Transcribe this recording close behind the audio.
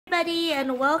everybody,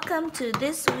 and welcome to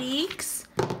this week's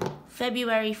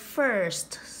February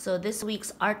 1st. So this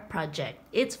week's art project.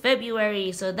 It's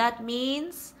February, so that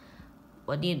means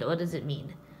what does it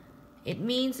mean? It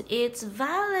means it's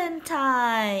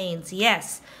Valentine's.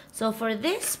 Yes. So for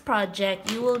this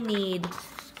project, you will need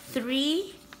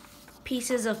 3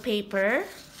 pieces of paper,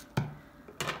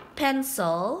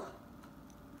 pencil,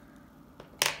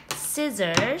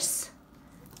 scissors,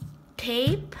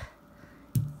 tape,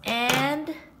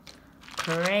 and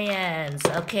crayons.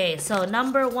 Okay, so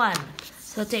number 1.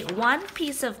 So take 1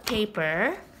 piece of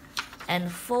paper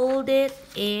and fold it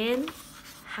in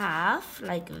half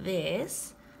like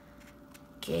this.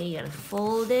 Okay, you gotta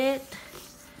fold it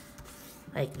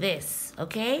like this,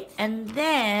 okay? And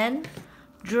then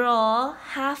draw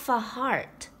half a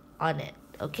heart on it,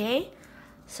 okay?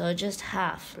 So just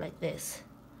half like this.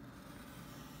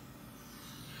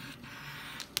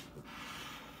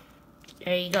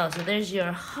 There you go. So there's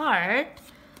your heart.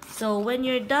 So when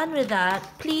you're done with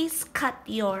that, please cut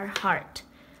your heart.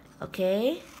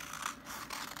 Okay?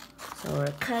 So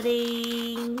we're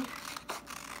cutting.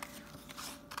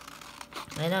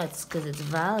 I know it's because it's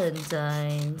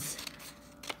Valentine's.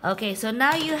 Okay, so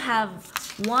now you have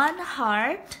 1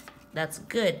 heart. That's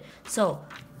good. So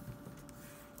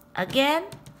again,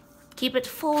 keep it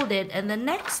folded, and the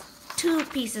next 2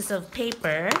 pieces of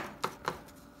paper.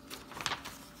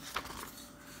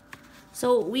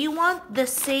 So we want the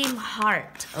same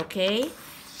heart, okay?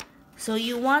 So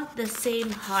you want the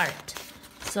same heart.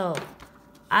 So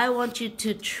I want you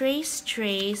to trace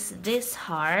this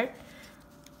heart,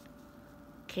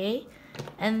 okay?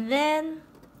 And then,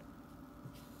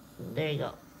 there you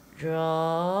go.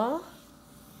 Draw,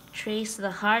 trace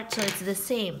the heart so it's the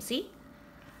same, see?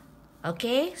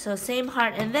 Okay, so same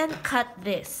heart, and then cut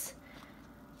this.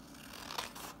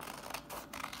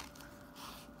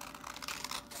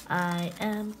 I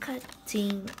am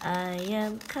cutting.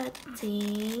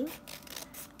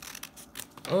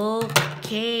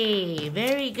 Okay,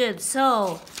 very good.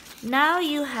 So now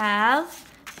you have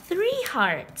 3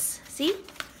 hearts. See?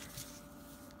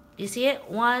 You see it?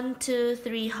 1, 2,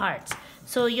 3 hearts.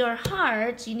 So your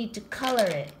hearts, you need to color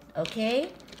it,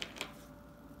 okay?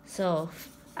 So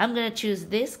I'm gonna choose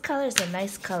this color. It's a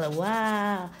nice color.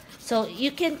 Wow. So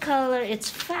you can color, it's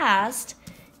fast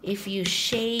if you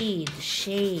shade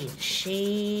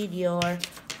your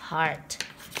heart,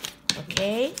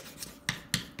 okay?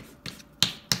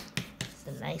 It's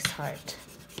a nice heart.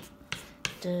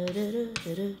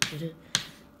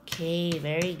 Okay,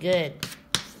 very good.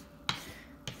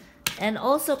 And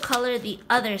also color the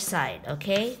other side,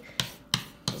 okay?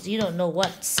 Because you don't know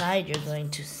what side you're going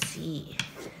to see.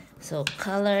 So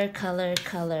color,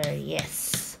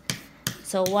 yes.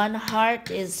 So 1 heart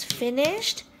is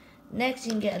finished. Next,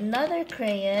 you can get another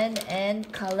crayon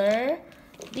and color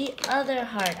the other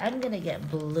heart. I'm gonna get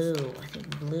blue. I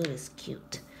think blue is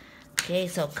cute. Okay,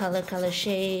 so color,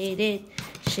 shade it,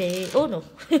 shade. Oh no,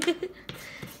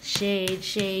 shade.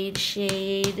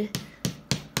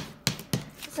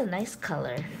 It's a nice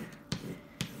color.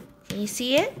 Can you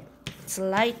see it? It's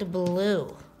light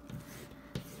blue.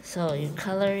 So you're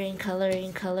coloring.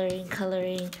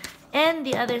 And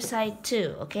the other side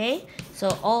too, okay?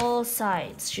 So all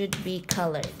sides should be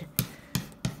colored.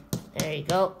 There you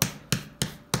go.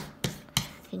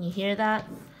 Can you hear that?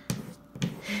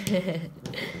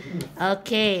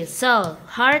 Okay, so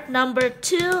heart number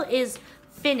 2 is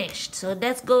finished. So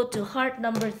let's go to heart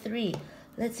number 3.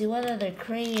 Let's see, what other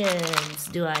crayons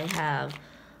do I have?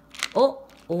 Oh,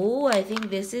 I think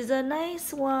this is a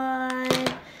nice one.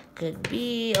 Could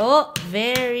be, oh,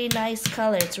 very nice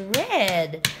color. It's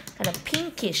red. Kind of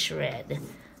pinkish red.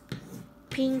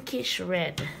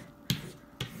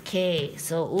 Okay,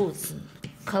 so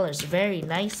it colors very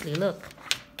nicely. Look.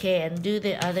 Okay, and do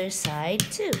the other side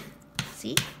too.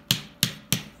 See?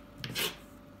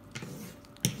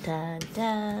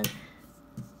 Dun.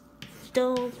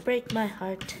 Don't break my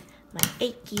heart, my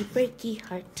achy breaky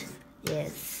heart.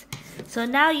 Yes. So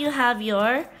now you have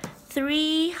your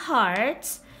 3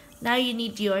 hearts. Now you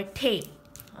need your tape.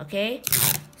 Okay?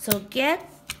 So get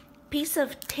piece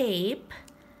of tape,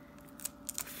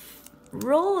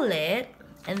 roll it,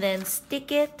 and then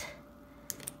stick it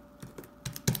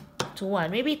to 1.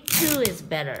 Maybe 2 is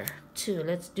better. 2.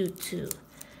 Let's do 2.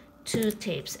 2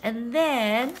 tapes. And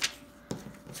then,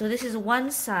 so this is 1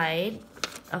 side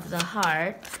of the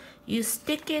heart. You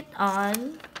stick it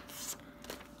on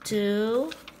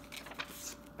to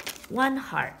 1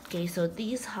 heart. Okay, so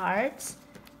these hearts,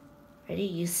 ready?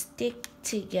 You stick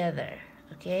together.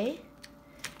 Okay?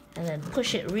 And then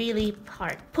push it really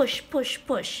hard. Push.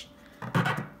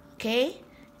 Okay?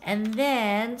 And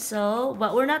then,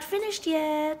 but we're not finished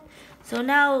yet. So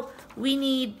now we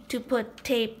need to put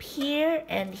tape here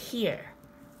and here.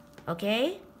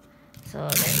 Okay? So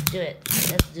let's do it.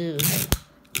 Let's do.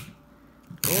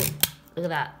 Oh, look at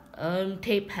that.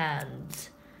 Tape hands.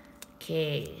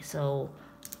 Okay, so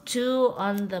 2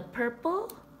 on the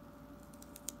purple.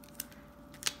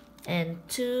 And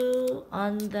 2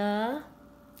 on the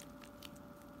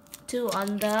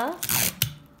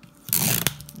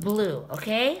blue.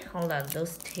 Okay, hold on,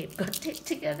 those tape got taped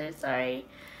together, sorry.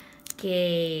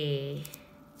 Okay,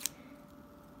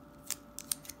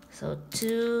 so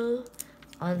 2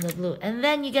 on the blue, and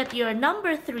then you get your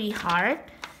number 3 heart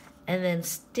and then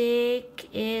stick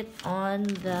it on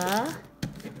the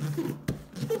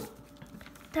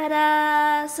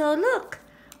ta-da. So look,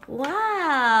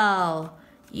 wow,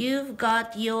 you've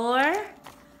got your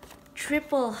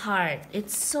triple heart.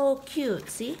 It's so cute,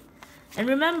 see? And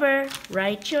remember,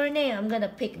 write your name. I'm gonna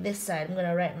pick this side. I'm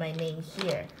gonna write my name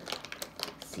here.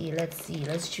 Let's see.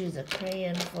 Let's choose a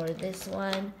crayon for this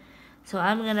one. So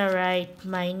I'm gonna write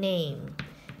my name.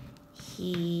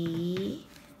 Hitomi.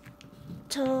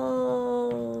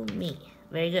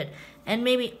 Very good. And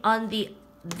maybe on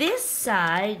this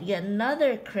side, get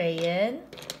another crayon.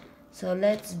 So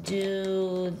let's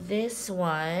do this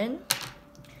one.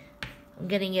 I'm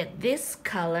gonna get this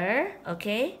color,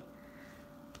 okay?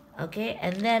 Okay,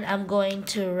 and then I'm going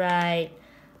to write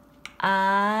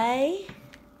I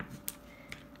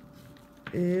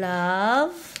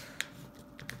love,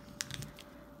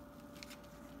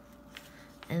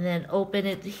 and then open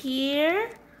it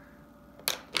here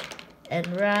and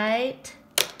write,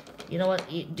 you know what,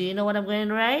 do you know what I'm going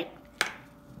to write?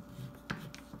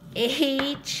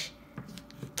 HKIS.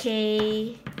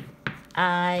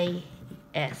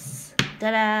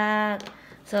 Ta-da!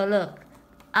 So look,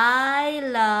 I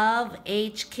love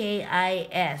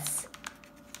HKIS.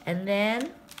 And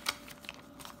then,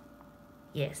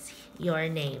 yes, your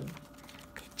name.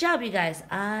 Good job, you guys.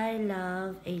 I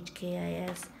love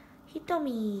HKIS.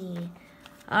 Hitomi.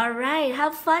 All right,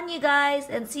 have fun, you guys,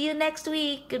 and see you next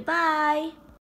week. Goodbye.